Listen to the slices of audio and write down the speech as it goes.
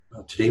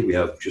Today we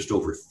have just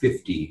over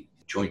 50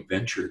 joint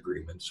venture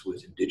agreements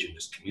with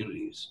Indigenous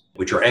communities,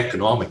 which are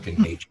economic in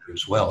nature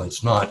as well.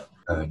 It's not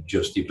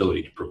just the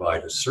ability to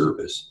provide a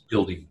service,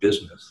 building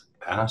business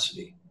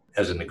capacity.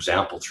 As an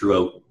example,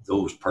 throughout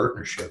those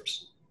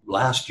partnerships,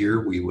 last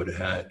year we would have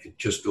had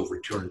just over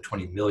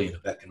 220 million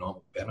of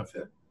economic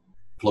benefit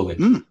flow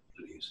into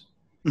communities.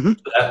 So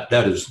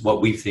that is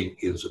what we think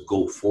is a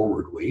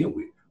go-forward way.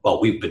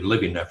 We've been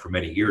living that for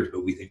many years,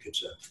 but we think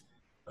it's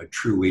a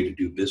true way to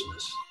do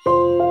business.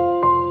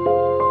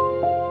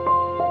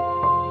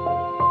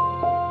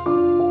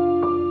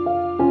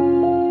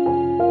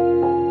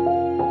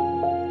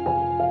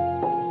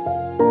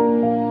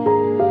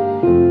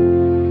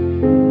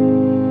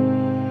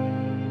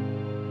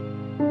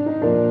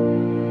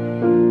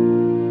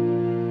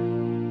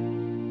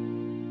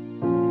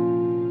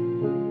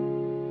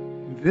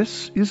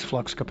 This is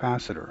Flux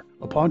Capacitor,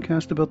 a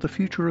podcast about the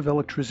future of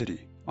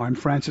electricity. I'm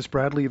Francis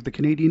Bradley of the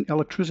Canadian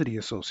Electricity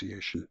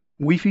Association.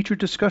 We feature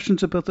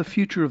discussions about the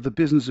future of the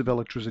business of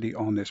electricity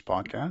on this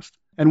podcast,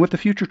 and what the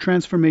future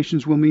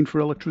transformations will mean for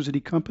electricity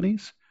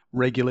companies,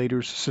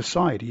 regulators,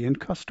 society, and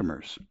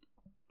customers.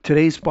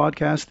 Today's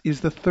podcast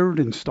is the third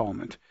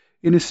installment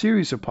in a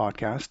series of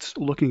podcasts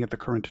looking at the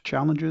current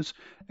challenges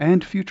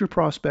and future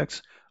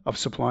prospects of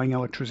supplying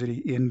electricity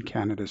in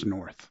Canada's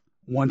north.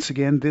 Once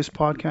again, this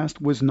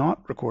podcast was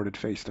not recorded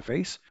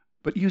face-to-face,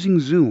 but using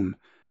Zoom,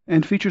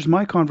 and features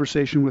my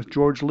conversation with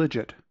George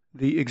Lidgett,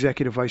 the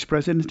Executive Vice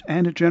President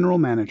and General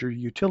Manager,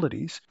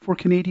 Utilities for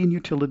Canadian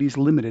Utilities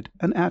Limited,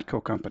 an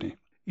ATCO company.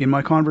 In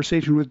my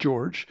conversation with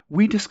George,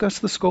 we discuss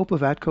the scope of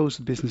ATCO's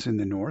business in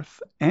the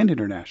North and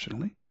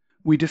internationally.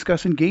 We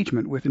discuss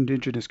engagement with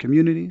Indigenous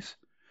communities,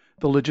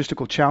 the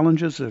logistical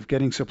challenges of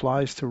getting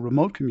supplies to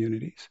remote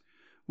communities.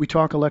 We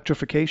talk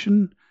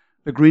electrification,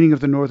 the greening of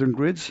the northern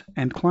grids,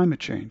 and climate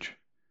change.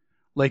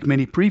 Like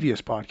many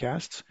previous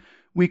podcasts,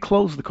 we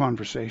close the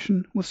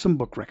conversation with some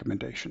book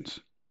recommendations.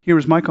 Here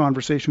is my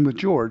conversation with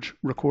George,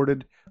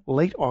 recorded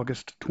late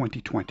August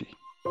 2020.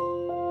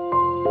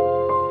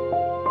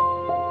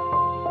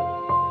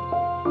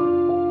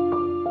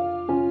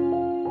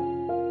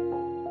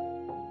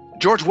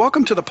 George,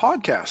 welcome to the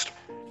podcast.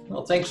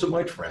 Well, thanks so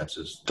much,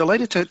 Francis.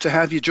 Delighted to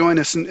have you join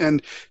us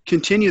and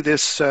continue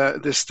this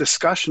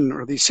discussion,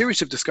 or these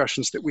series of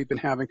discussions that we've been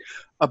having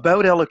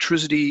about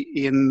electricity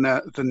in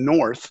the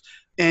North.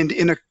 And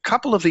in a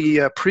couple of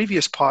the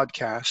previous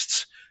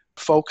podcasts,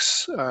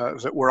 folks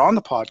that were on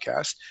the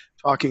podcast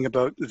talking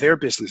about their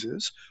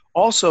businesses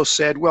also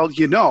said, well,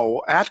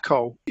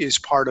 ATCO is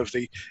part of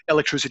the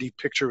electricity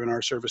picture in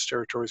our service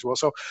territory as well.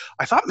 So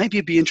I thought maybe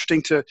it'd be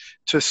interesting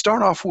to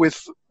start off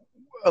with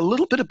a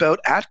little bit about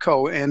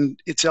ATCO and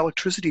its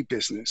electricity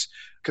business,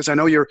 because I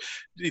know you're,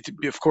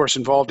 of course,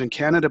 involved in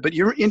Canada, but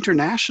you're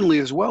internationally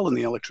as well in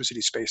the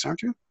electricity space,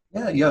 aren't you?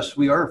 Yeah, yes,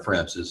 we are,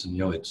 Francis.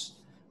 And, it's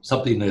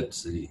something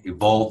that's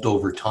evolved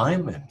over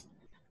time, and,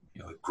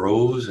 it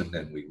grows, and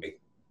then we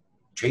make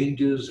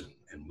changes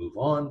and move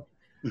on.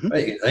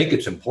 I think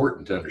it's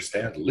important to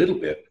understand a little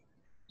bit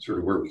sort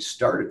of where we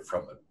started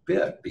from a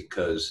bit,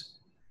 because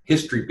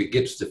history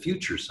begets the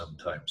future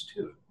sometimes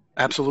too.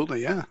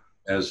 Absolutely, yeah.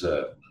 As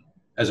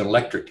an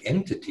electric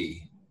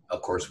entity,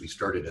 of course, we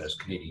started as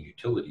Canadian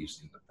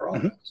Utilities in the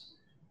province.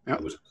 It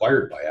was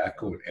acquired by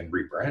ATCO and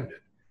rebranded.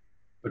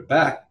 But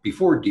back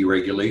before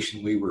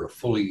deregulation, we were a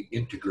fully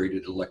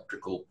integrated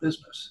electrical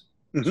business.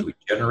 So we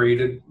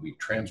generated, we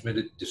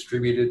transmitted,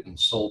 distributed, and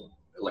sold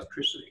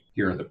electricity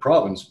here in the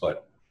province.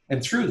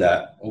 And through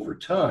that, over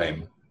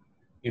time,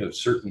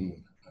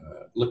 certain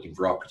looking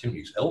for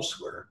opportunities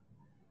elsewhere.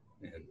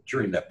 And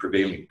during that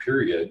prevailing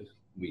period,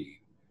 we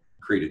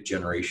created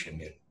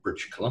generation in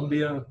British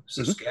Columbia,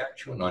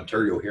 Saskatchewan,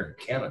 Ontario here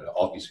in Canada,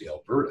 obviously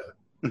Alberta,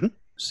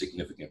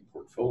 significant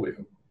portfolio.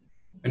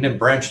 And then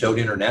branched out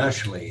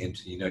internationally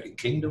into the United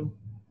Kingdom,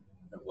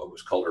 and what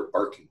was called our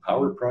Barking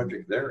Power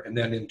project there, and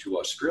then into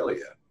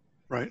Australia,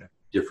 right?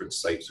 Different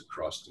sites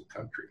across the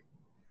country.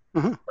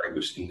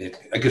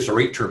 I guess the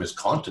right term is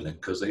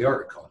continent, because they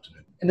are a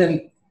continent. And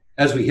then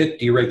as we hit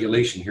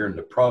deregulation here in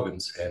the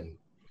province, and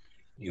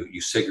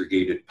you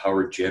segregated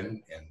power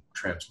gen and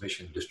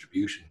transmission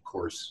distribution, of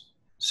course,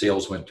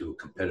 sales went to a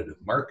competitive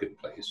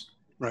marketplace.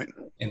 Right.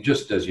 And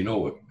just as you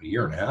know, a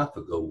year and a half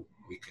ago,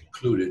 we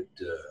concluded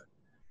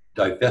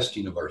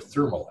divesting of our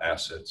thermal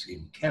assets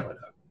in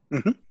Canada.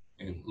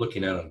 And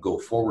looking at it on a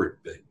go-forward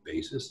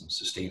basis and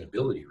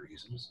sustainability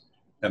reasons,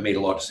 that made a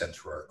lot of sense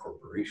for our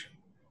corporation.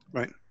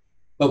 Right.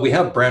 But we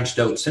have branched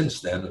out since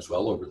then as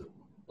well over the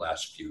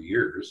last few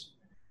years.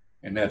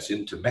 And that's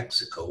into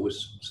Mexico.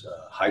 It's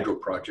a hydro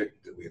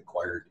project that we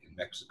acquired in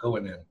Mexico,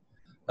 and then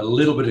a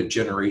little bit of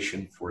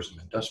generation for some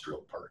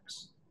industrial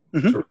parks,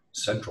 sort of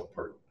central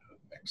part of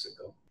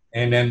Mexico.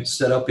 And then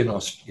set up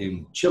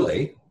in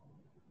Chile,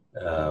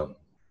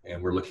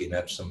 and we're looking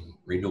at some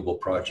renewable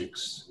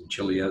projects in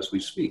Chile as we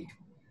speak.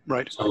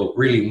 Right. So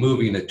really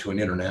moving it to an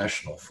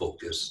international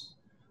focus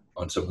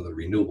on some of the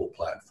renewable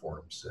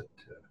platforms that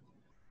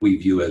we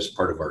view as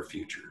part of our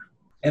future.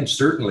 And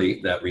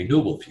certainly that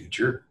renewable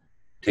future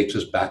takes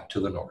us back to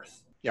the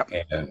north. Yep.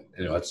 And,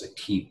 that's a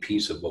key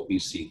piece of what we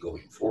see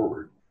going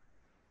forward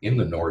in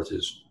the North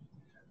is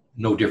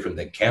no different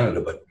than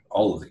Canada, but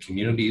all of the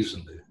communities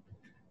and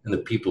the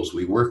peoples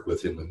we work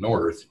with in the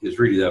North is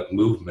really that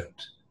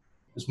movement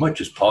as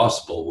much as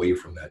possible away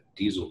from that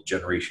diesel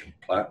generation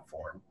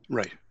platform.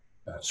 Right.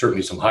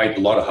 Certainly a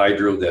lot of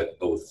hydro that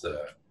both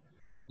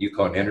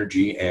Yukon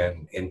Energy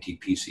and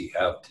NTPC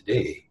have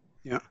today.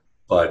 Yeah.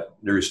 But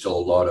there is still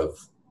a lot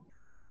of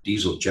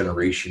diesel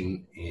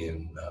generation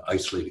in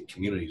isolated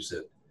communities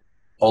that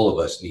all of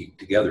us need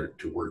together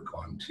to work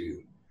on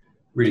to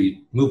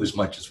really move as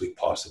much as we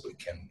possibly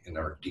can in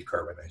our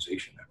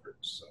decarbonization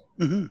efforts.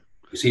 So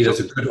we see it as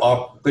a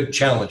good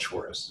challenge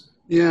for us.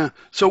 Yeah.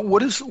 So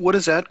what does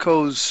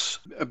ATCO's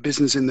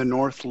business in the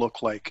North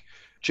look like?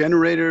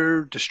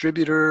 Generator,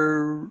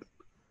 distributor?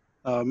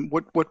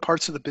 What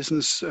parts of the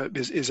business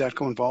is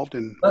ATCO involved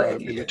in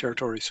the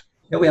territories?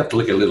 Yeah, we have to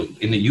look at a little.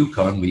 In the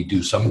Yukon, we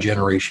do some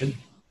generation,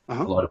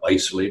 Uh-huh. a lot of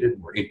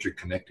isolated. We're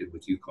interconnected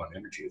with Yukon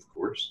Energy, of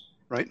course.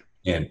 Right.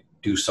 And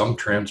do some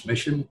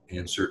transmission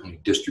and certainly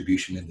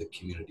distribution in the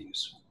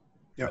communities.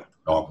 Yeah.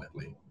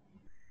 Predominantly.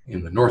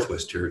 In the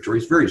Northwest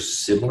Territories, very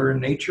similar in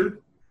nature,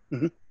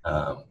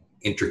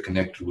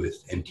 interconnected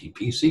with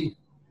NTPC,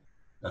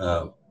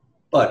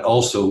 but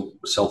also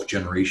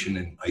self-generation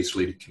in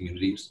isolated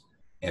communities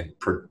and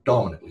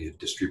predominantly a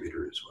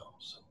distributor as well.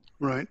 So.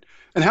 Right.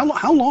 And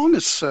how long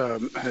has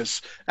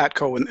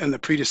ATCO and the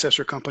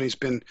predecessor companies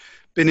been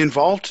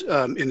involved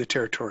in the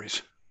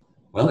territories?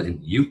 Well, in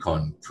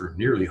Yukon for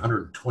nearly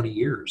 120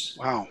 years.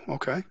 Wow.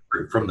 Okay.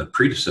 From the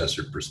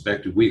predecessor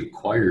perspective, we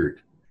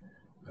acquired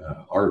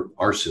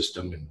our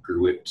system and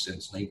grew it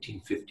since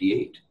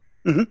 1958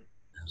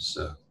 as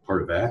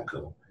part of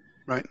ATCO.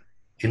 Right.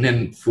 And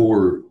then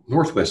for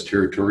Northwest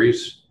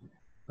Territories,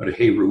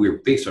 we were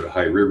based out of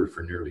High River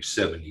for nearly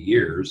 70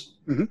 years.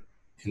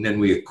 And then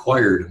we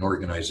acquired an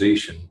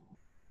organization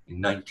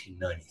in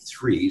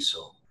 1993,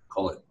 so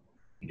call it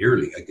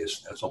nearly, I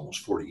guess that's almost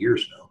 40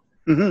 years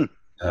now,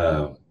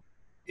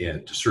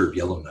 and to serve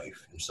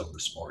Yellowknife in some of the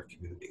smaller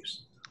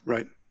communities.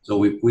 Right. So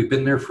we've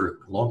been there for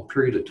a long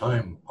period of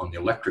time on the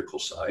electrical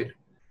side,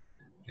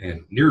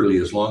 and nearly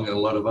as long as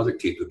a lot of other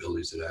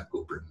capabilities that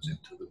ATCO brings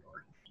into the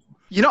North.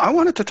 I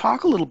wanted to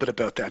talk a little bit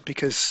about that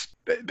because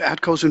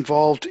ATCO's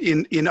involved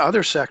in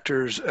other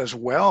sectors as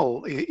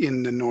well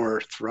in the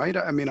North, right?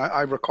 I mean,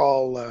 I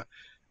recall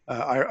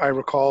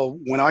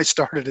when I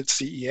started at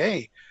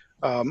CEA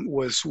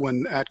was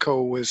when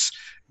ATCO was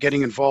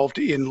getting involved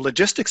in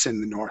logistics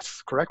in the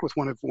North, correct? With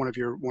one of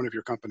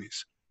your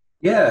companies.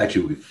 Yeah,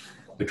 actually,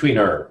 between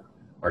our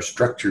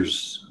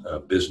structures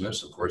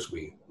business, of course,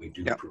 we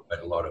do provide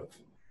a lot of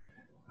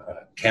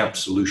camp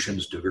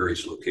solutions to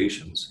various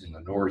locations in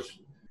the North,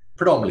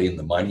 predominantly in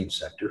the mining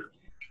sector,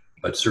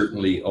 but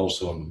certainly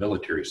also in the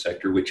military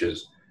sector, which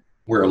is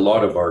where a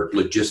lot of our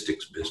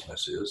logistics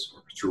business is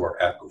through our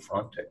ATCO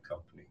Frontec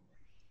company.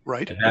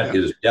 Right. And that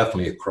is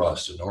definitely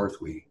across the North.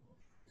 We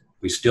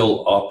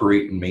still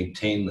operate and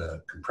maintain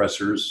the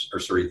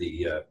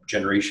the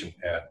generation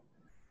at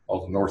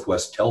all the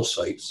Northwest Tel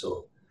sites.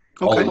 So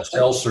all of the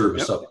cell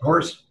service up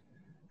north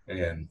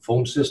and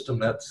phone system,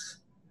 that's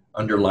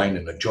underlined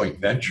in a joint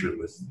venture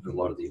with a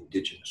lot of the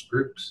indigenous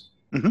groups.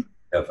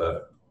 Have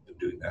been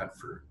doing that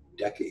for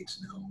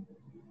decades now.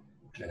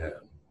 And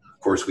of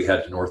course, we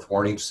had the North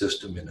Warning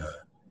System in a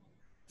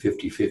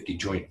 50-50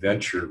 joint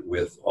venture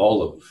with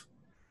all of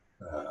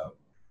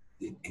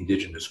the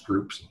indigenous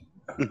groups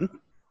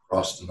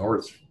across the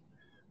North,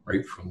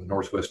 right from the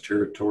Northwest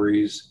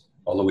Territories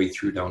all the way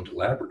through down to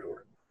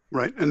Labrador.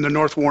 Right, and the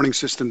North Warning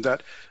System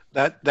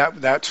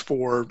that's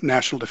for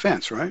national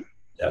defense, right?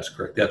 That's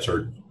correct. That's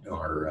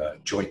our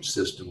joint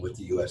system with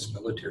the U.S.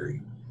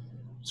 military.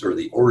 Sort of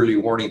the early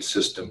warning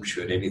system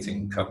should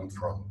anything come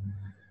from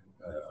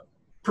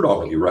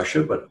predominantly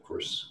Russia, but of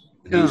course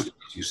in these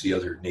days you see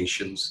other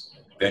nations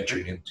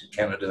venturing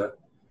into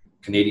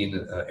Canadian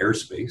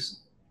airspace.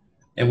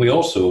 And we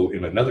also,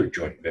 in another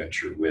joint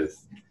venture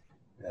with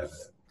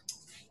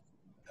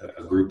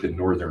a group in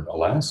northern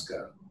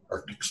Alaska,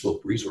 Arctic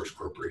Slope Resource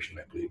Corporation,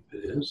 I believe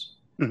it is,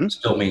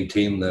 still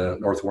maintain the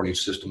North Warning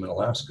System in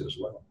Alaska as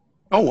well.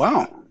 Oh,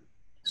 wow.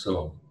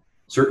 So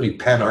certainly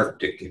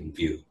Pan-Arctic in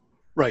view.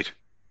 Right,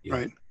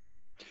 right.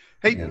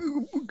 Hey,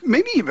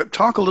 maybe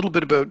talk a little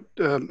bit about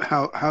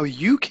how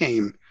you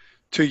came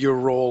to your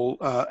role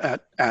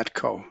at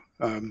ATCO.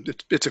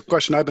 It's a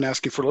question I've been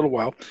asking for a little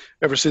while,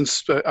 ever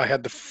since I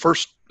had the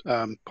first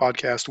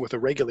podcast with a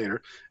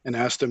regulator and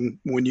asked him,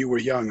 when you were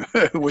young,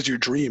 was your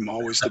dream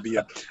always to be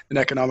an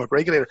economic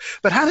regulator?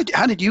 But how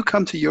did you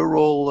come to your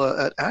role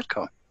at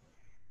ATCO?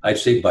 I'd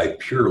say by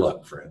pure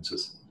luck,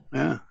 Francis.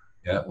 Yeah.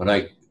 When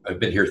I've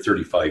been here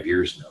 35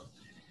 years now,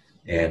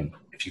 and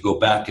if you go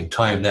back in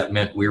time, that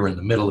meant we were in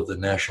the middle of the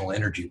National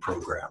Energy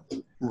Program.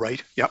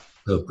 Right. Yep.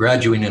 So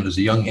graduating as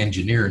a young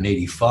engineer in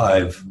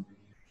 '85,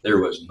 there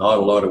was not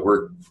a lot of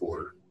work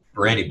for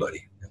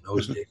anybody in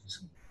those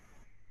days.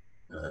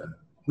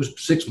 It was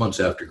 6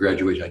 months after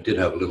graduation. I did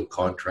have a little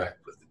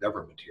contract with the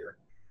government here,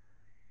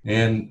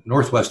 and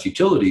Northwest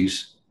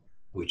Utilities,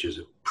 which is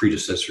a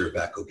predecessor of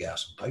ATCO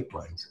Gas and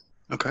Pipelines.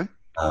 Okay.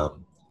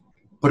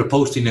 Put a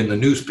posting in the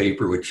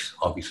newspaper, which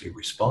obviously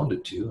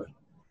responded to. And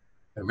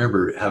I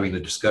remember having a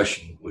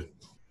discussion with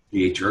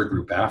the HR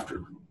group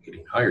after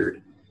getting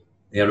hired.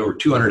 They had over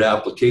 200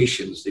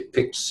 applications. They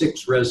picked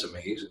 6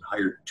 resumes and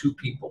hired 2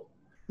 people.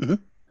 Mm-hmm.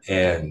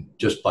 And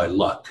just by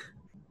luck,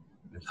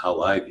 is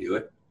how I view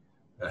it,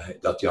 I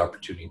got the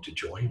opportunity to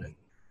join,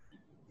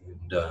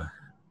 and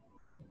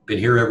been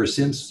here ever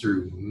since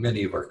through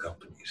many of our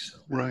companies. So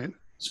right.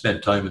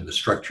 Spent time in the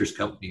structures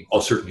company,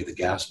 certainly the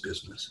gas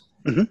business.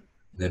 Mm-hmm. And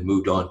then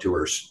moved on to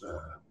our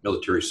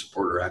military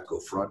supporter ATCO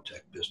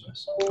Frontec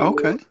business.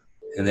 Okay.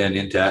 And then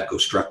into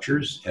ATCO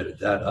Structures, headed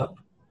that up.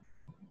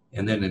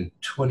 And then in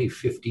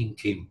 2015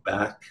 came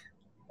back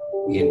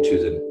into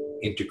the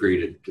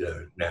integrated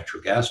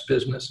natural gas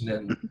business. And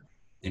then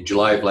in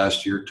July of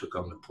last year, took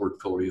on the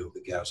portfolio of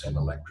the gas and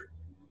electric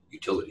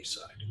utility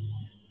side.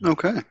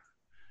 Okay.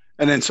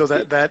 And then so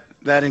that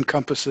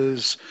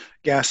encompasses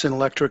gas and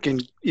electric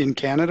in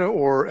Canada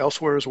or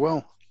elsewhere as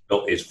well?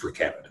 No, it's for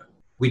Canada.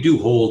 We do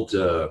hold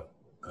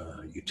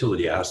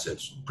utility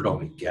assets,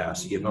 predominantly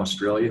gas, in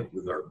Australia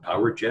with our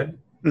power gen.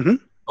 Mm-hmm.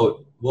 But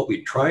what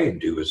we try and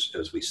do is,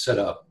 as we set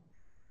up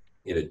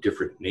in a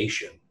different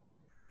nation,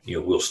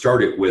 we'll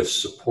start it with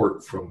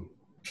support from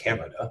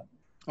Canada,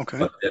 okay,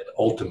 but then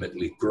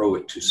ultimately grow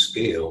it to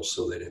scale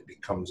so that it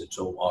becomes its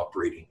own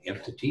operating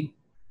entity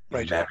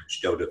right,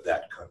 managed out of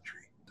that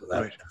country. So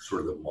that's right,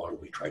 sort of the model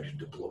we try to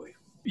deploy.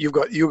 You've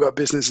got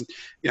business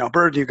in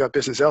Alberta, you've got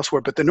business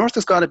elsewhere, but the North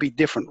has got to be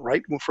different,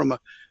 right?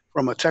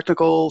 From a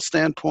technical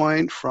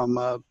standpoint, from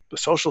a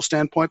social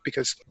standpoint,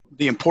 because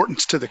the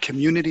importance to the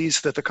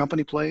communities that the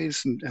company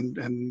plays,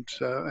 and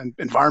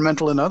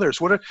environmental and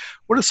others. What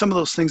are some of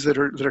those things that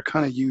are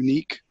kind of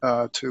unique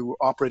to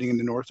operating in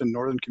the North and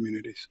northern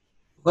communities?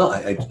 Well,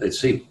 I'd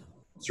say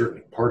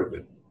certainly part of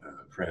it,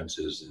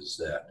 Francis, is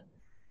that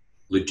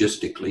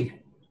logistically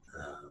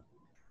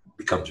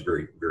becomes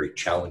very, very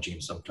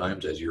challenging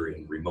sometimes as you're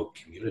in remote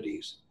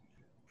communities.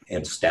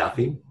 And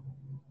staffing,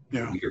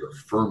 yeah, we are a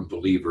firm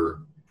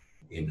believer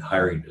in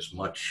hiring as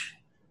much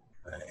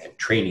and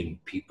training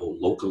people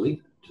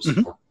locally to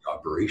support the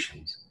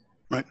operations.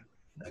 Right.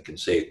 I can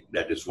say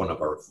that is one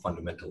of our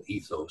fundamental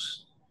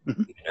ethos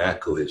in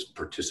ATCO is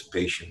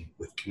participation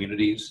with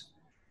communities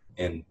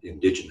and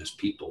Indigenous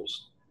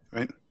peoples.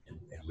 Right. And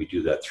we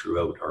do that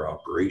throughout our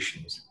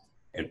operations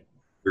and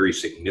very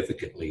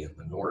significantly in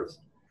the North.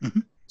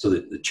 So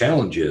the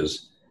challenge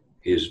is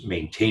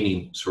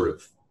maintaining sort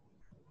of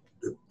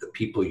the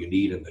people you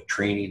need and the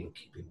training and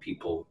keeping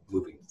people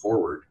moving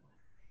forward.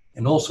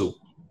 And also,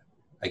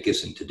 I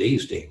guess in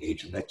today's day and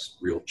age, the next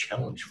real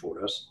challenge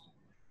for us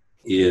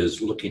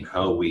is looking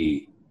how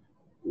we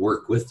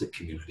work with the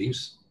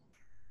communities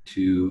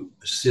to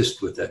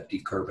assist with that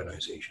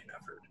decarbonization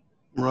effort.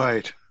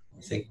 Right.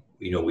 I think,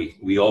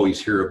 we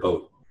always hear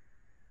about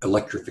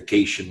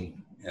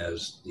electrification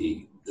as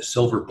the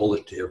silver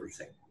bullet to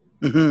everything.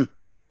 Mm-hmm.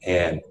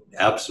 And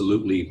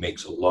absolutely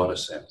makes a lot of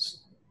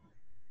sense.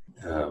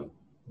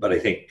 But I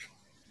think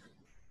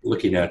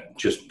looking at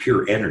just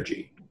pure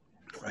energy,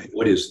 right,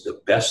 what is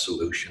the best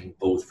solution,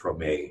 both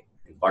from a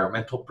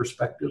environmental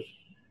perspective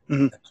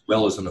as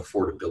well as an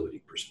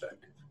affordability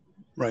perspective?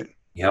 Right.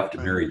 You have to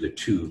marry the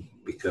two,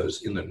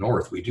 because in the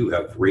North, we do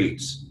have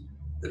rates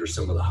that are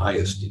some of the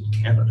highest in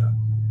Canada.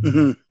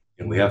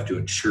 And we have to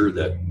ensure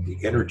that the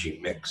energy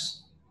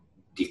mix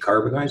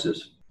decarbonizes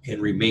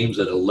and remains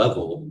at a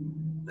level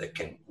that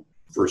can,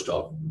 first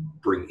off,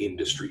 bring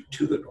industry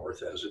to the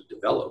North as it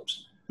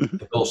develops,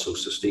 but also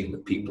sustain the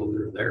people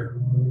that are there.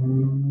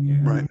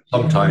 And right.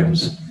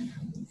 Sometimes,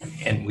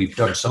 and we've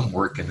done some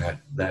work in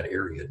that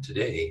area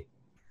today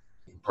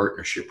in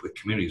partnership with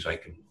communities. I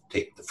can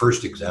take the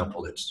first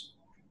example that's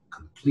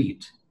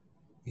complete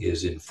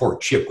is in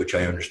Fort Chip, which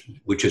I understand,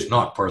 which is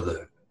not part of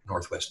the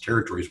Northwest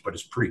Territories, but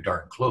it's pretty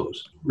darn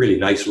close. Really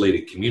an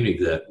isolated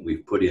community that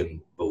we've put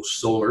in both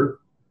solar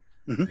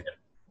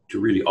to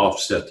really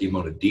offset the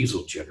amount of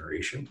diesel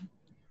generation,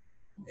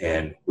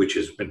 and which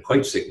has been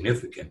quite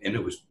significant. And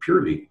it was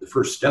purely, the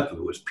first step of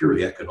it was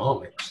purely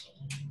economics.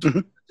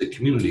 The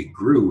community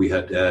grew. We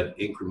had to add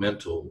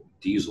incremental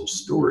diesel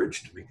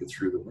storage to make it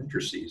through the winter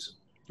season.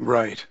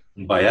 Right.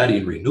 And by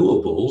adding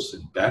renewables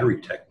and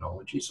battery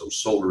technology, so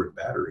solar and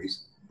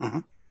batteries,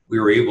 we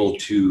were able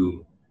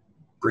to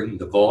bring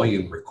the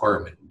volume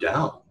requirement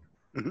down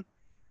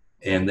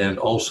and then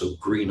also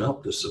green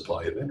up the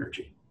supply of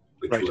energy,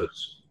 which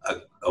was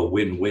a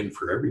win-win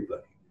for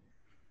everybody.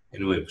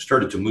 And we've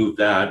started to move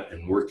that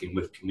and working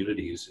with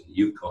communities in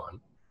Yukon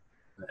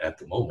at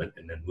the moment,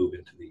 and then move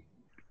into the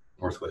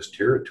Northwest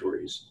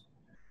Territories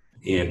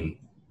in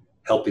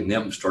helping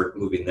them start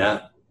moving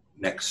that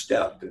next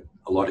step. And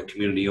a lot of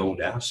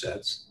community-owned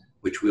assets,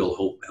 which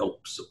we'll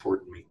help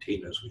support and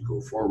maintain as we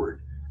go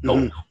forward,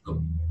 help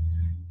them.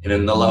 And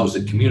it allows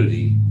the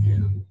community,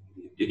 and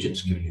the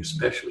Indigenous community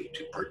especially,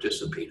 to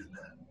participate in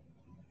that.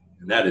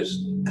 And that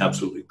is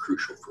absolutely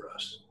crucial for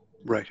us.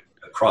 Right.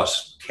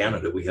 Across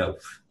Canada, we have,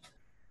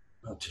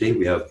 today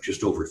we have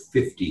just over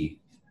 50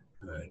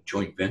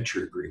 joint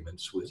venture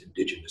agreements with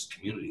Indigenous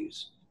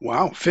communities.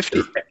 Wow,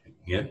 50.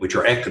 Which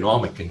are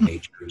economic in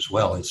nature as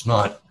well. It's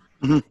not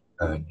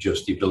Mm-hmm.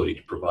 just the ability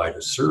to provide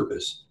a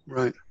service,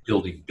 Right.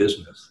 building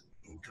business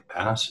and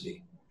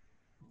capacity.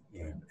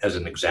 And as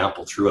an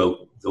example,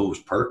 throughout those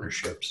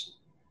partnerships,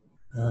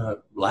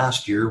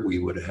 last year we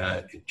would have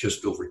had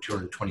just over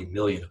 220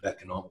 million of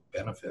economic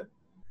benefit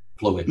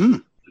flow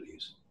into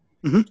communities.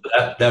 Mm-hmm.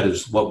 So that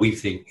is what we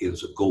think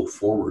is a go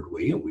forward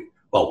way. And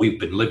we've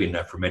been living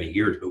that for many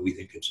years, but we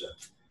think it's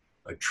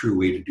a true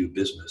way to do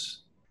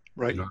business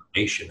in our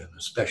nation, and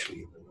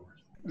especially in the north.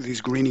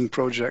 These greening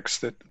projects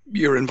that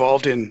you're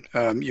involved in,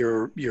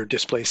 you're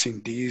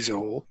displacing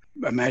diesel.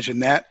 Imagine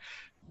that,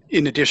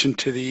 in addition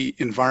to the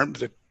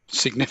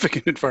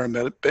significant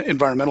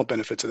environmental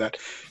benefits of that,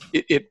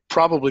 it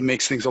probably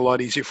makes things a lot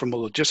easier from a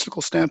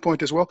logistical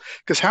standpoint as well.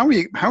 Because how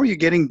are you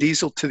getting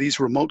diesel to these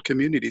remote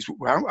communities?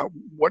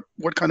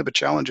 What kind of a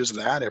challenge is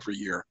that every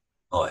year?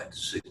 Oh,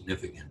 it's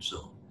significant.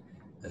 So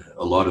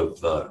a lot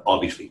of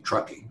obviously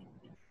trucking,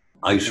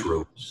 ice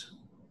roads.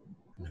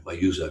 And if I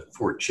use a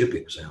Fort Chip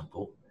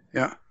example,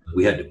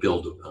 we had to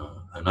build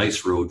an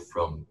ice road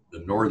from the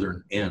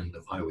northern end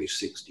of Highway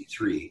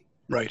 63,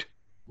 right,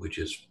 which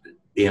is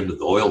the end of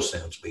the oil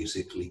sands,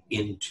 basically,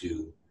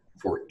 into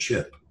Fort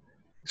Chip.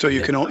 So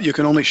you can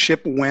only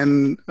ship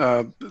when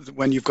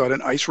you've got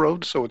an ice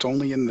road. So it's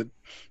only in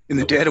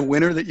the dead of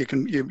winter that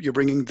you're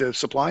bringing the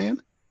supply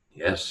in.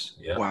 Yes.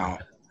 Yeah. Wow.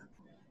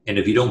 And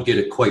if you don't get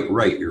it quite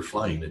right, you're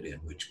flying it in,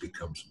 which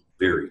becomes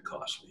very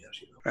costly, as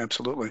you know.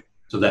 Absolutely.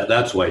 So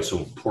that's why it's so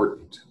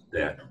important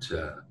that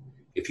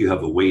if you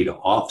have a way to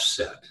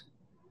offset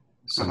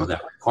some of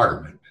that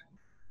requirement,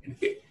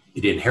 it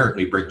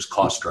inherently brings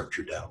cost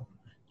structure down.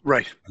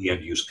 Right. The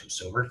end use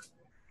consumer,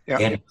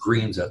 and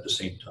greens at the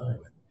same time.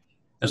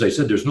 As I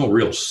said, there's no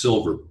real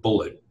silver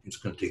bullet. It's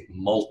going to take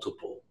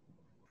multiple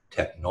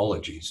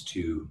technologies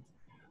to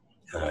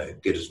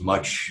get as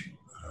much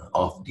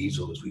off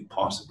diesel as we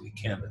possibly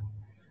can. And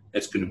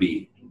it's going to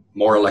be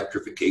more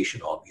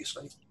electrification,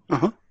 obviously,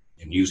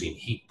 and using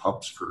heat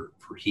pumps for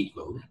heat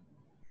load.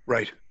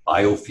 Right.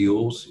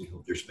 Biofuels.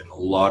 There's been a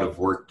lot of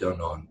work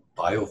done on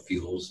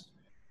biofuels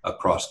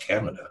across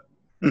Canada,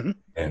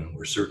 and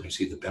we're certainly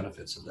see the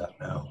benefits of that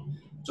now.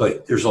 So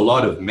there's a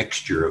lot of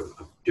mixture of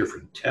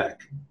different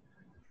tech.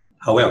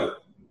 However,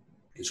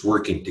 it's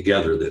working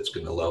together that's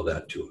going to allow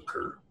that to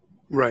occur.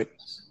 Right.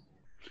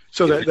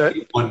 So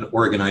if one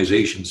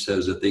organization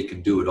says that they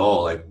can do it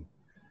all, I'd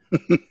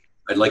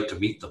like to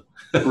meet them.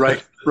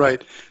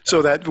 Right.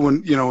 So that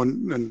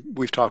and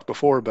we've talked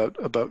before about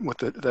what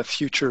that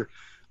future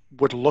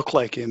would look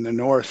like in the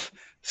north.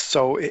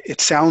 So it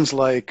sounds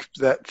like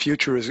that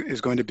future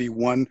is going to be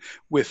one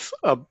with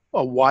a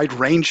wide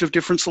range of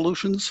different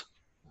solutions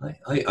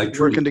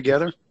working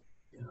together.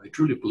 I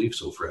truly believe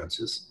so,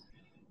 Francis.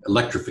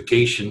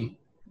 Electrification,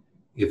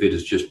 if it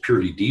is just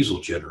purely diesel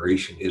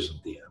generation,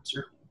 isn't the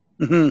answer.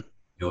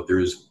 There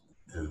is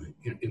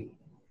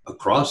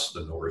across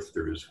the north,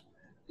 there is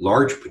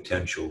large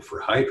potential for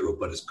hydro,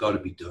 but it's got to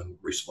be done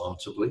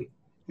responsibly.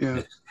 Yeah.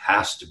 It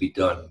has to be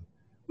done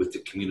with the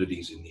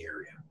communities in the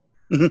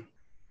area.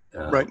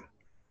 Right.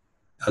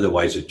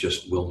 Otherwise, it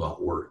just will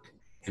not work.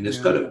 And it's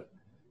got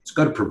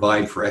to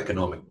provide for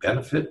economic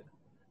benefit,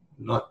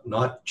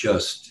 not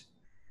just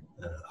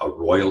a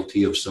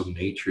royalty of some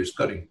nature. It's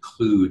got to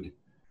include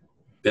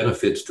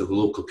benefits to the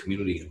local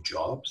community and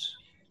jobs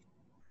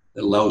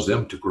that allows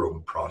them to grow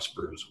and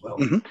prosper as well.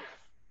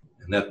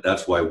 And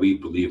that's why we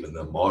believe in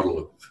the model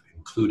of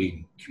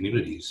including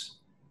communities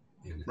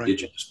and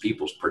Indigenous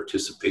people's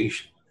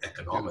participation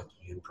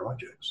economically in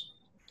projects.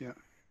 Yeah.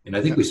 And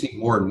I think we see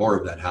more and more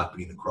of that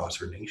happening across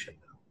our nation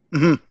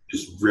now.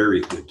 It's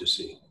very good to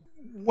see.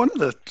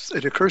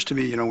 It occurs to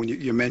me, when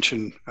you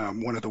mention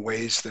one of the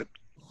ways that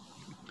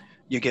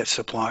you get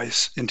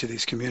supplies into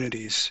these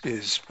communities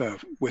is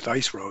with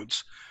ice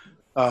roads.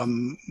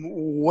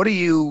 What are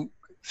you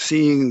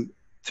seeing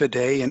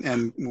today,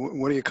 and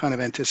what are you kind of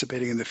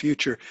anticipating in the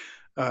future,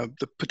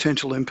 the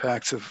potential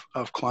impacts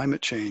of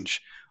climate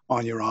change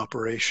on your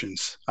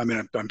operations? I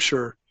mean, I'm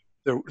sure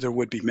there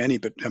would be many,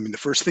 but I mean, the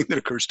first thing that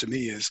occurs to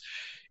me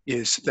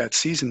is that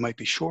season might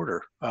be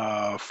shorter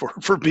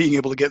for being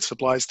able to get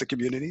supplies to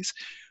communities.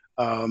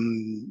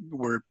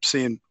 We're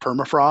seeing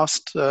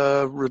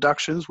permafrost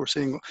reductions. We're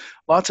seeing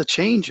lots of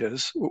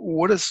changes.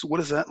 What is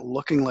that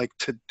looking like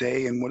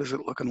today, and what is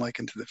it looking like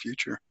into the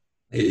future?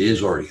 It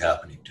is already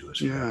happening to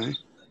us. Yeah.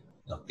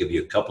 I'll give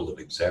you a couple of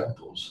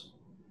examples.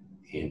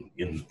 In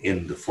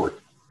the Fort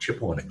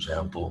Chipewyan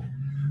example,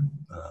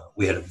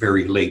 we had a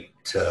very late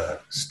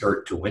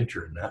start to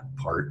winter in that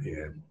part,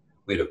 and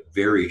we had a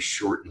very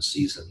shortened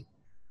season.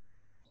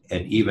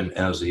 And even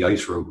as the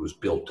ice road was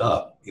built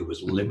up, it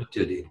was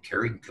limited in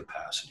carrying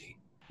capacity.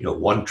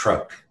 One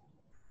truck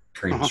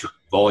carrying a certain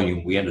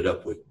volume, we ended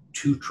up with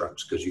 2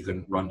 trucks because you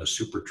couldn't run the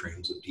super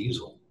trains of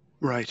diesel.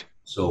 Right.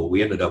 So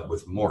we ended up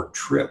with more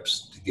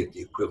trips to get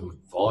the equivalent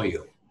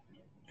volume.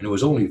 And it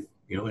was only,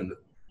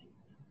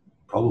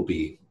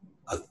 probably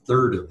a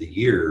third of the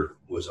year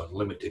was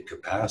unlimited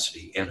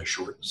capacity and a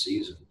shortened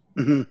season.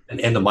 Hmm.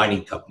 And the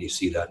mining companies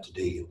see that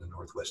today in the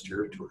Northwest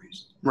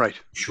Territories. Right.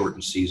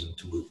 Shortened season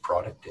to move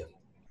product in.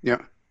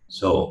 Yeah.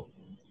 So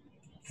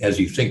as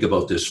you think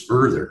about this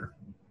further,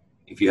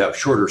 if you have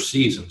shorter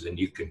seasons and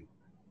you can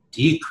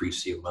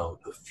decrease the amount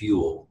of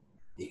fuel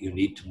that you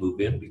need to move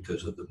in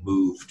because of the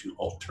move to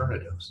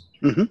alternatives,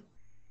 Hmm.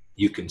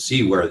 you can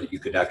see where you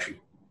could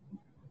actually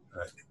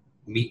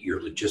meet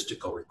your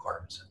logistical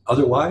requirements.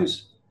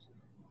 Otherwise,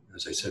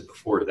 as I said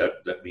before,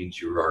 that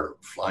means you are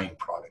flying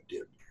product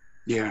in.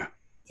 Yeah.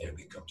 And it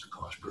becomes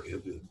cost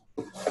prohibitive.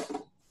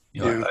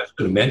 Yeah. I was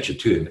going to mention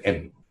too,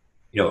 and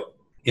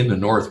in the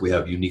north we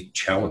have unique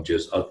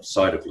challenges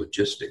outside of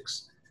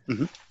logistics.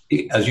 Hmm.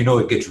 As you know,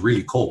 it gets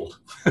really cold.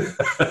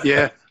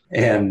 Yeah.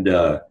 And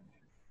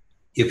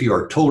if you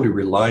are totally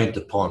reliant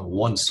upon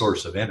one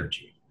source of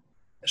energy,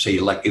 say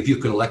like if you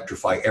could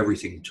electrify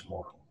everything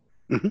tomorrow,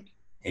 Hmm.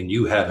 and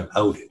you had an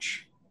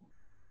outage,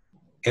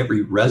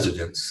 every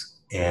residence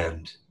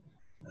and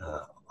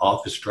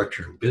office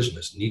structure and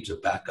business needs a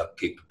backup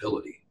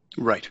capability.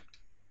 Right.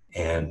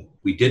 And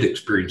we did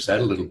experience that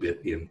a little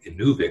bit in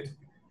Nuvik.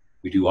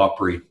 We do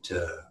operate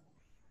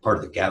part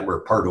of the gas, we're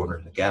a part owner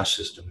in the gas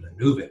system in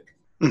Nuvik.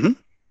 Hmm.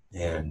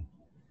 And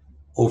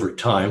over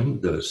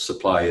time, the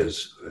supply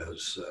has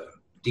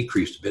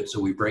decreased a bit, so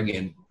we bring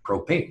in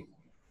propane.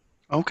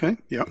 Okay.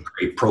 Yeah. And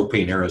create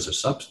propane air as a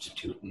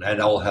substitute, and that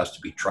all has to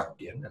be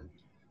trucked in. And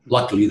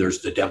luckily,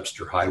 there's the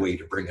Dempster Highway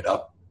to bring it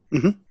up,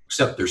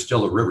 except there's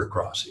still a river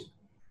crossing.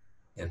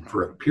 And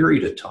for a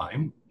period of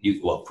time,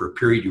 you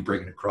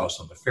bring it across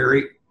on the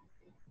ferry,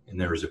 and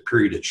there is a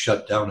period it's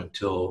shut down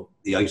until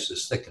the ice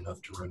is thick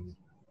enough to run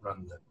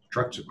the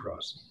trucks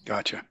across.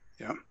 Gotcha.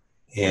 Yeah.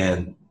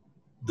 And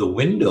the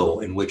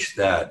window in which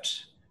that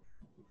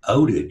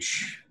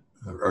outage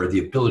or the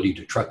ability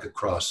to truck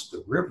across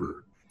the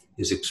river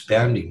is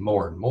expanding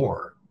more and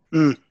more.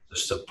 The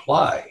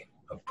supply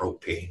of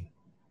propane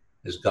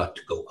has got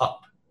to go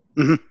up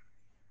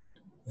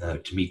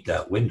to meet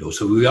that window.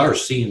 So we are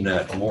seeing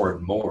that more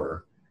and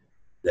more,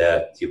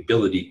 that the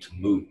ability to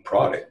move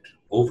product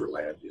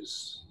overland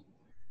is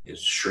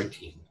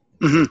shrinking.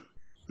 Get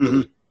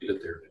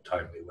it there in a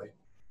timely way.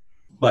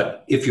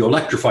 But if you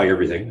electrify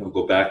everything, we'll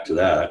go back to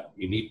that,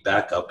 you need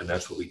backup, and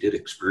that's what we did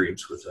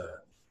experience with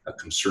a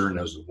concern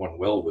as the one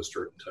well was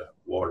starting to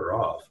water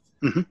off,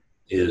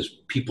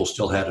 is people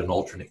still had an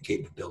alternate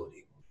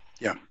capability.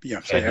 Yeah,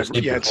 yeah. So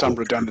you had some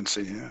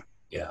redundancy, yeah.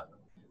 Yeah.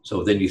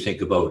 So then you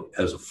think about,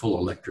 as a full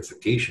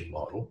electrification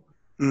model,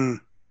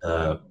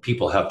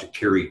 people have to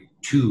carry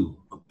 2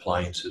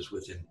 appliances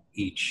within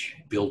each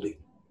building,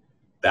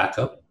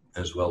 backup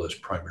as well as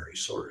primary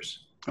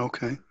source.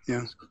 Okay,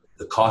 yeah.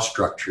 The cost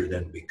structure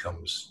then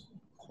becomes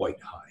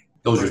quite high.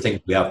 Those are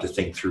things we have to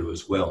think through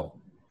as well.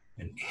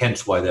 And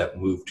hence why that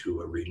move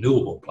to a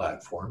renewable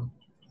platform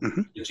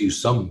gives you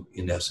some,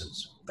 in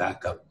essence,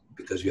 backup,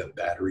 because you have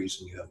batteries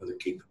and you have other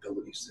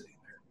capabilities sitting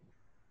there.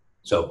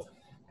 So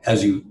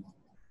as you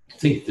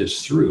think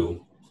this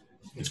through,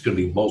 it's going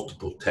to be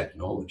multiple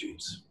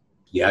technologies.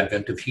 The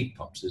advent of heat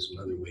pumps is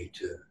another way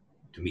to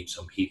meet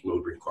some heat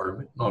load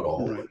requirement. Not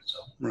all, but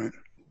some. Right.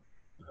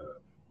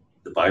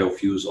 The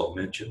biofuels I'll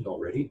mentioned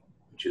already,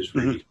 which is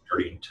really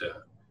starting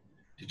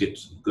to get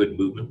some good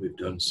movement. We've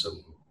done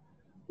some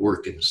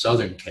work in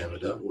southern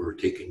Canada where we're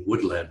taking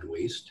woodland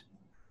waste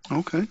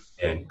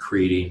and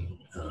creating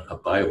a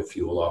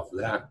biofuel off of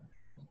that.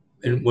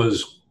 And it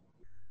was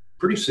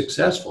pretty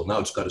successful. Now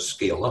it's got to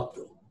scale up,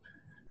 though.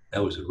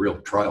 That was a real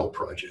trial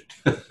project.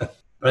 But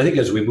I think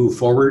as we move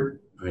forward,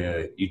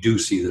 you do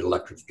see that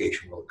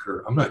electrification will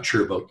occur. I'm not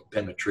sure about the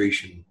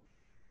penetration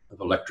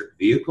of electric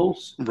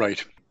vehicles.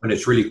 Right. When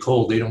it's really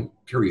cold, they don't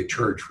carry a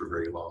charge for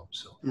very long.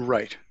 So.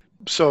 Right.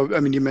 So, I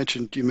mean, you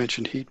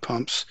mentioned heat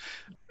pumps.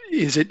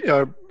 Is it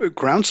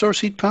ground source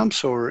heat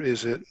pumps, or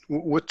is it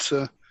what's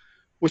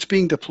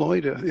being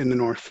deployed in the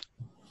north?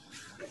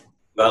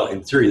 Well,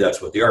 in theory,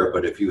 that's what they are.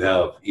 But if you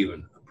have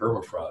even a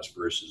permafrost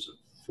versus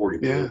a 40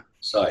 below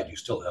side, you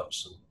still have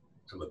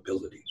some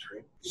abilities,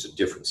 right? It's a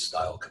different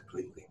style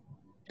completely.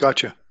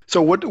 Gotcha. So,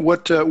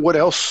 what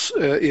else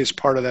is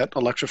part of that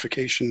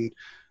electrification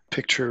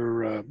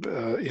picture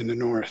in the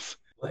north?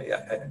 Well,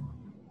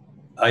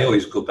 I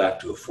always go back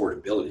to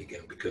affordability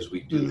again, because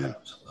we do have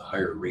some of the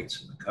higher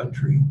rates in the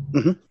country.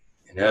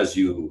 And as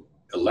you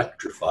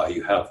electrify,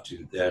 you have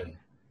to then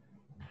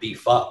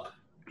beef up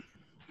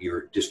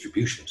your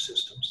distribution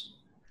systems.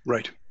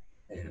 Right.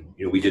 And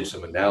we did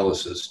some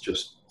analysis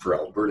just for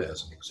Alberta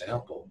as an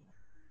example.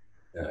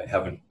 I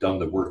haven't done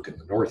the work in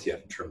the north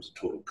yet in terms of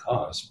total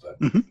cost, but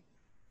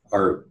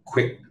our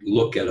quick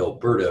look at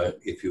Alberta,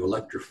 if you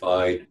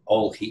electrified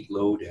all heat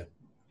load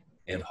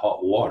and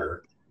hot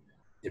water,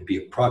 it'd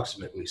be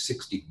approximately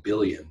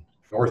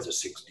north of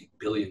 $60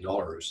 billion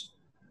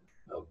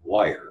of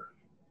wire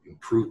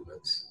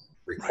improvements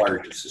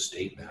required to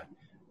sustain that.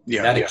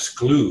 Yeah, that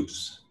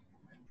excludes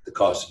the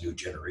cost of new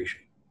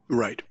generation.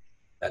 Right.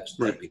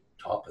 That'd be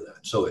top of that.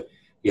 So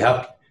you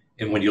have,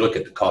 and when you look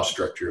at the cost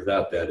structure of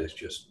that is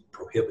just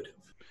prohibitive.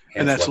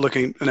 And that's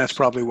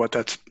probably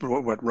that's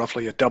what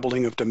roughly a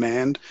doubling of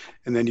demand,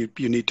 and then you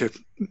need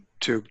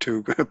to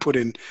put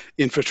in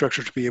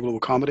infrastructure to be able to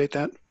accommodate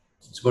that.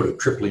 It's about a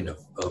tripling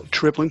of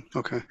tripling.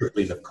 Okay.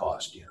 Tripling of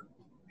cost.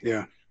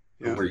 Yeah.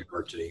 From where you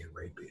are today in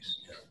rate base.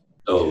 Yeah.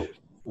 So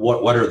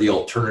what are the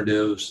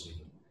alternatives? And,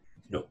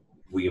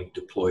 we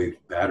deploy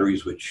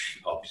batteries,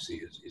 which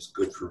obviously is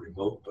good for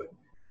remote, but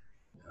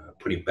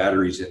putting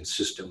batteries in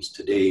systems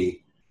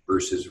today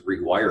versus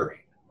rewiring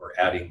or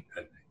adding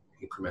an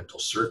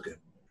incremental circuit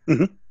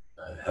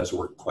has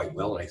worked quite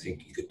well. And I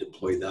think you could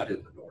deploy that in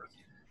the north.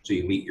 So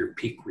you meet your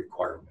peak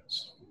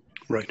requirements.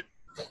 Right.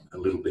 A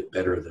little bit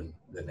better than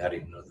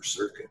adding another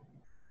circuit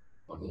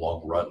on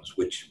long runs,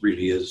 which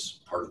really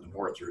is part of the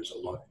north. There is a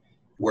lot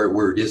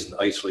where it isn't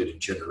isolated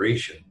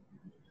generation.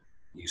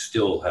 You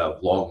still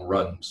have long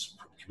runs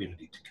from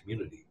community to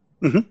community,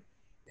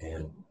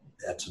 and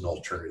that's an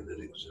alternative that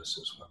exists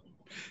as well.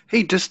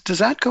 Hey, does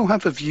ATCO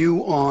have a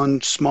view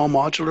on small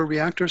modular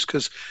reactors?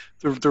 Because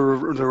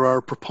there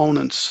are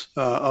proponents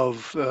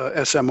of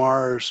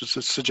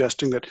SMRs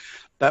suggesting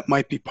that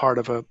might be part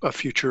of a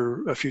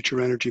future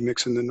energy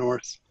mix in the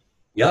north.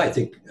 Yeah, I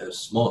think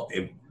small.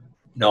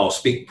 Now, I'll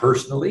speak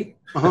personally.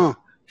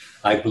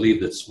 I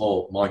believe that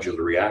small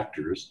modular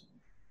reactors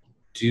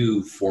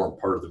do form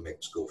part of the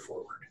mix go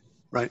forward.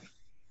 Right.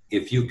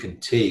 If you can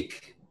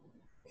take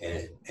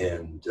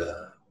and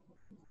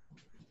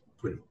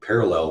put in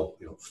parallel,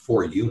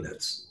 4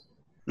 units,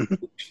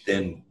 which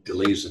then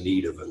delays the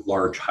need of a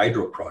large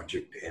hydro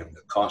project, and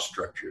the cost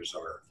structures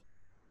are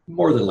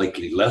more than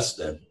likely less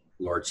than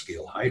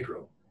large-scale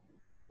hydro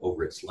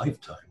over its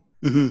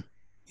lifetime,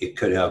 it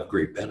could have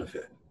great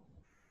benefit.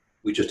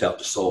 We just have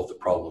to solve the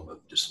problem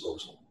of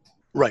disposal.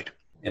 Right.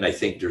 And I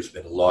think there's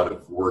been a lot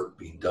of work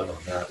being done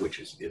on that, which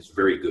is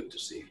very good to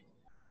see.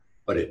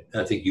 But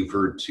I think you've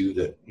heard too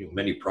that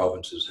many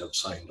provinces have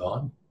signed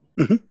on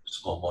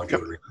small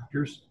modular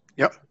reactors.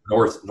 Yep.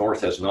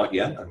 North has not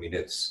yet. I mean,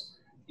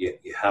 you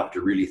have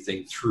to really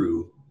think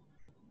through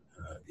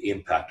the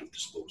impact of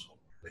disposal.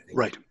 I think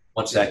right.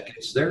 Once that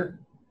gets there,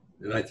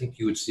 then I think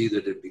you would see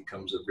that it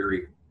becomes a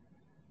very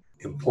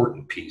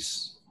important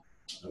piece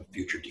of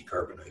future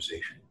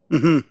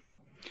decarbonization.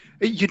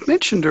 You'd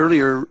mentioned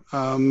earlier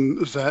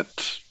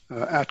that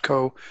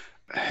ATCO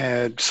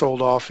had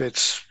sold off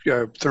its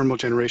thermal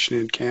generation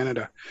in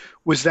Canada.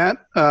 Was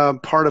that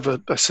part of a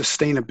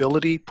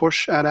sustainability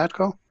push at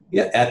ATCO?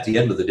 Yeah, at the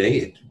end of the day,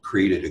 it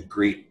created a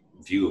great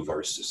view of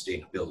our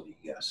sustainability,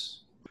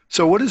 yes.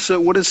 So what is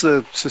the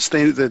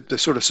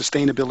sort of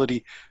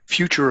sustainability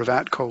future of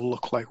ATCO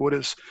look like? What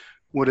is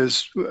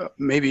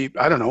maybe,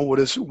 I don't know, what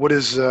is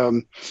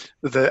the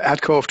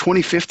ATCO of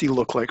 2050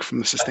 look like from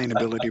the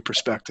sustainability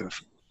perspective?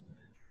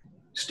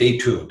 Stay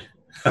tuned.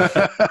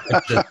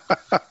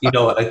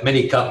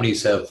 Many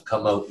companies have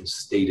come out and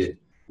stated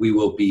we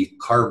will be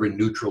carbon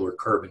neutral or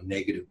carbon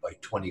negative by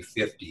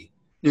 2050.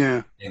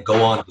 Yeah. And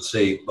go on to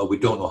say, but we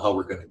don't know how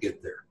we're going to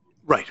get there.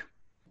 Right.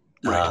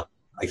 Right.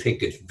 I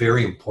think it's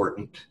very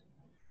important.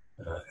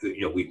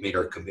 We've made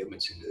our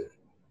commitments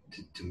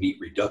to meet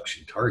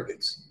reduction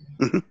targets.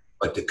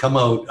 But to come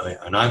out,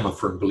 and I'm a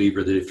firm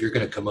believer that if you're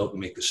going to come out and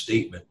make a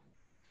statement,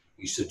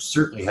 you should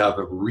certainly have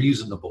a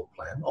reasonable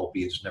plan,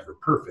 albeit it's never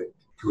perfect,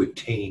 to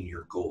attain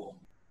your goal.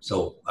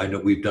 So I know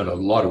we've done a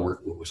lot of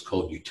work, what was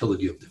called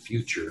utility of the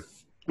future.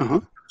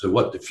 So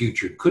what the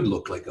future could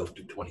look like out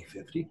to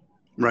 2050.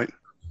 Right.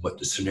 What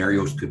the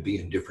scenarios could be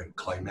in different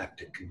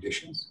climatic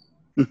conditions.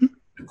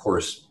 Of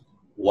course,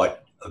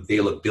 what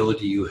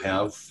availability you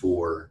have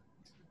for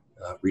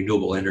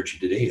renewable energy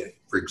today.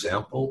 For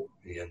example,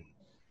 in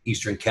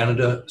Eastern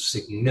Canada,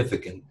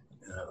 significant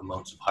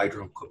amounts of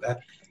hydro in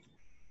Quebec,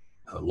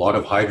 a lot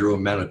of hydro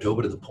in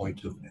Manitoba to the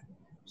point of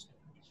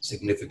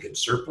significant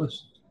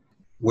surplus.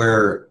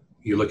 Where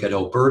you look at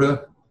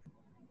Alberta,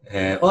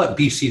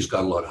 BC's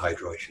got a lot of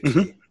hydro, I should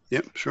say.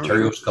 Yep, sure.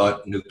 Ontario's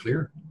got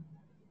nuclear,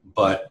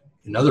 but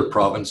in other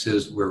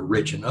provinces, we're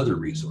rich in other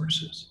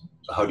resources.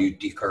 So how do you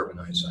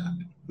decarbonize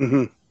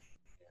that?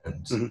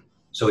 And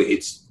so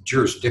it's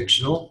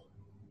jurisdictional,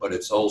 but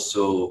it's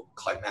also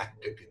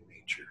climactic in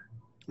nature.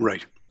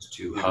 Right. As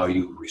to how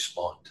you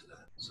respond to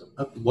that. So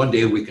one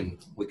day we can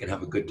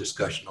have a good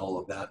discussion all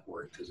of that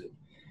work, because it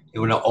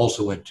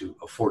also went to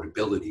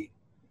affordability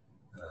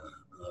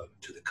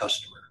to the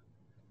customer.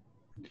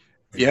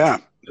 Yeah.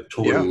 The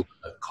total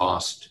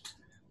cost,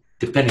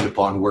 depending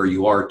upon where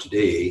you are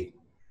today,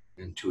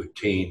 and to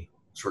attain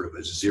sort of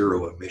a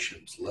zero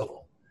emissions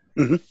level,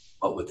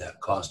 what would that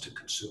cost a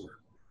consumer?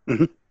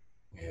 And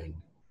in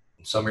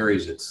some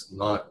areas, it's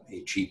not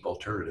a cheap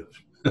alternative.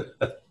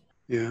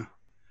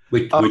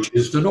 Which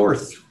is the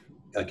north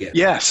again.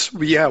 Yes.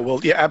 Yeah. Well.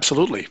 Yeah.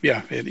 Absolutely.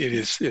 Yeah. It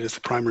is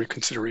the primary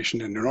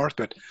consideration in the north,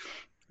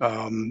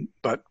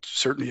 but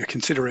certainly a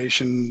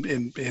consideration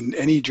in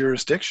any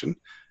jurisdiction,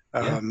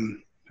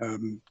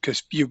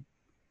 because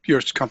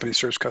your company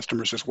serves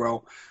customers as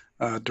well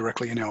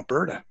directly in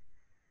Alberta.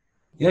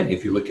 Yeah, and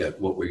if you look at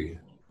what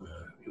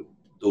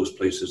those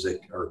places that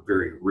are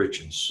very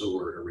rich in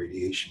solar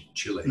irradiation,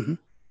 Chile,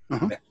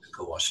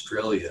 Mexico,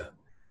 Australia,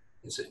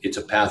 It's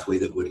a pathway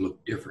that would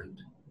look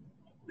different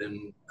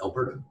than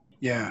Alberta.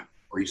 Yeah.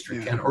 Or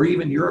Eastern Canada, or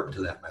even Europe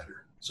to that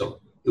matter. So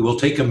it will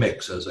take a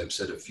mix, as I've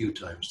said a few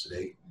times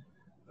today,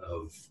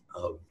 of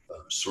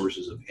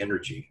sources of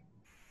energy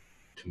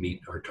to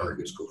meet our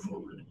targets go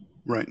forward.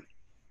 Right.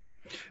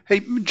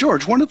 Hey,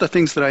 George, one of the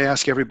things that I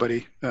ask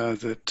everybody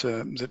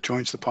that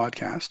joins the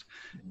podcast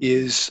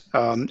is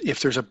if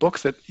there's a book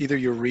that either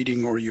you're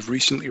reading or you've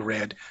recently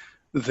read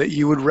that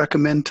you would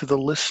recommend to the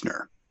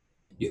listener.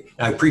 Yeah,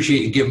 I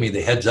appreciate you giving me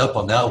the heads up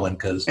on that one,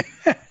 because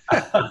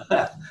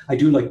I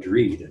do like to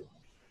read.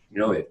 You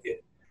know,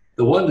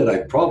 the one that I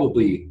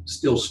probably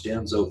still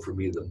stands out for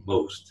me the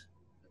most,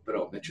 but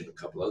I'll mention a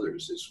couple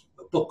others, is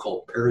a book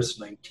called Paris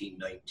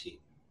 1919.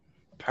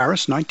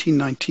 Paris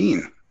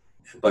 1919.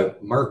 By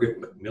Margaret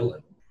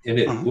Macmillan.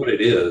 And what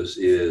it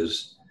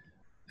is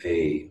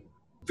a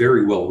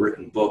very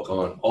well-written book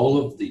on all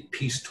of the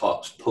peace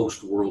talks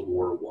post-World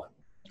War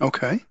I.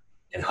 Okay.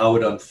 And how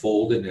it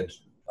unfolded, and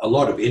a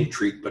lot of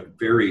intrigue, but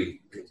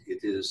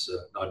it is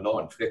a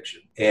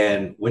nonfiction.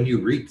 And when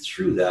you read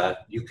through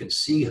that, you can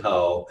see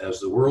how, as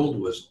the world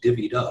was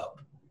divvied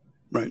up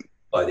by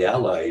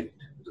the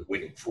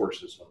winning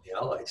forces on the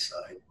Allied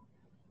side,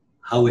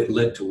 how it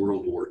led to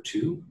World War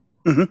II.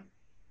 Mm-hmm.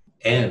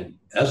 And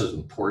as is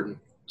important,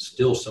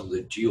 still some of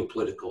the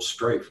geopolitical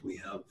strife we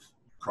have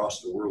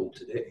across the world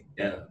today.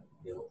 Yeah,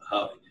 you know,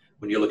 how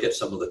when you look at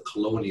some of the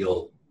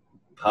colonial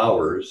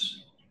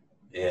powers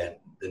and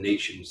the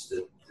nations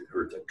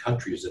or the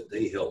countries that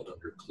they held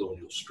under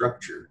colonial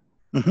structure,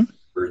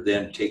 were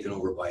then taken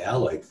over by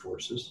Allied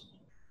forces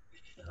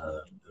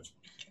as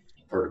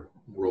part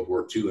of World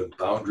War II, and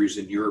boundaries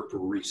in Europe were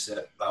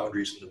reset,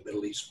 boundaries in the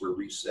Middle East were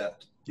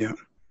reset. Yeah.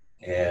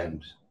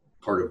 And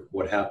part of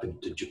what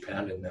happened to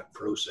Japan in that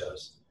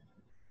process,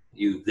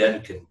 you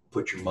then can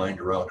put your mind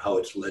around how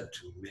it's led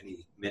to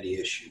many, many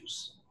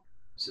issues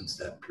since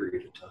that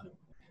period of time.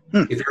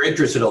 If you're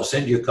interested, I'll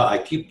send you I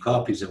keep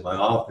copies in my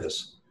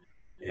office,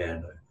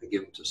 and I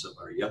give them to some of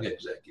our young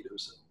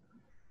executives.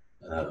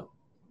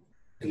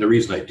 And the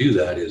reason I do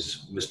that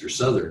is Mr.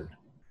 Southern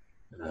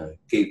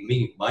gave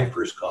me my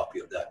first copy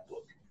of that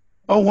book.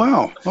 Oh,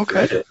 wow.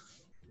 Okay.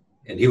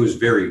 And he was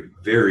very,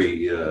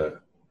 very,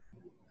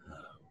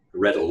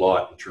 read a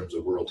lot in terms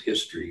of world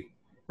history.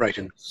 Right.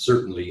 And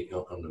certainly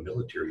on the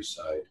military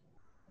side,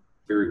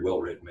 very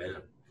well-read man.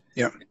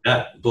 Yeah. And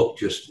that book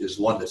just is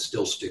one that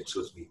still sticks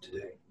with me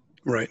today.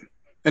 Right.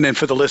 And then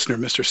for the listener,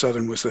 Mr.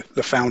 Southern was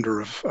the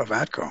founder of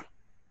ATCO.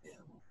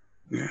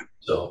 Yeah.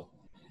 So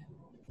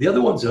the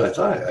other ones that I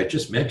thought I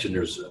just mentioned,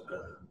 there's a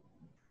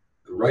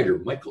writer,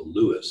 Michael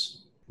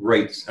Lewis,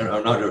 writes, and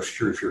I'm not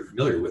sure if you're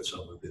familiar with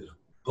some of his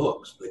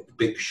books, like The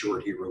Big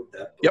Short, he wrote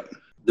that book. Yep.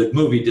 The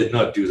movie did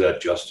not do that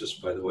justice,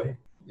 by the way.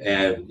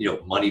 And, you know,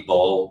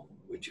 Moneyball,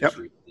 which is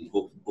the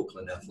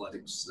Oakland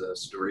Athletics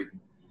story.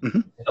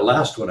 Mm-hmm. The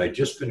last one I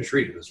just finished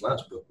reading, this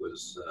last book,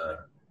 was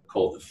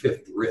called The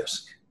Fifth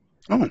Risk.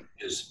 Oh.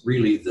 Is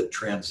really the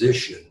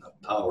transition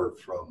of power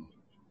from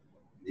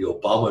the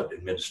Obama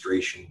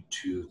administration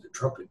to the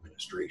Trump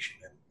administration.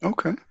 And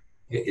okay.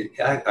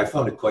 I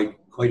found it quite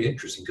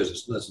interesting, because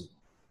it doesn't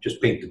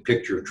just paint the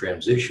picture of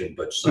transition,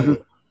 but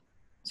some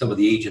of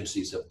the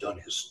agencies have done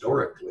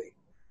historically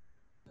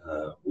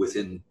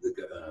within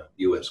the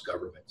U.S.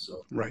 government.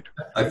 So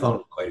I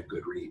found it quite a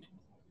good read.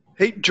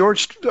 Hey,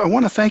 George, I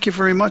want to thank you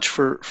very much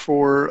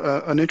for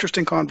an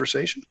interesting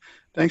conversation.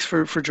 Thanks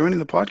for joining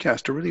the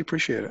podcast. I really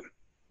appreciate it.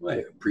 Well,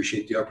 I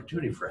appreciate the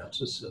opportunity,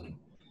 Francis. And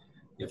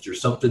if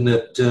there's something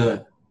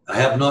that I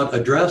have not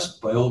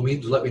addressed, by all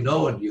means, let me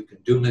know, and you can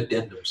do an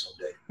addendum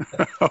someday.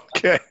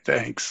 Okay,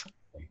 thanks.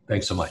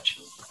 Thanks so much.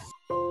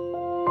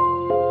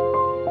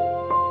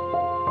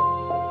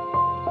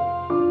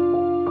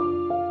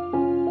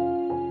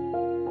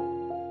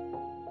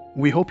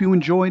 We hope you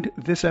enjoyed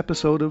this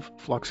episode of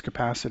Flux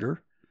Capacitor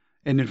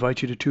and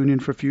invite you to tune in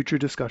for future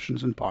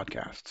discussions and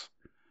podcasts.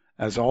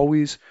 As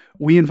always,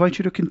 we invite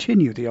you to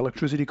continue the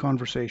electricity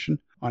conversation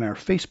on our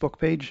Facebook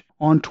page,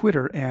 on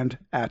Twitter, and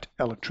at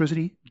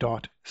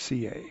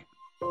electricity.ca.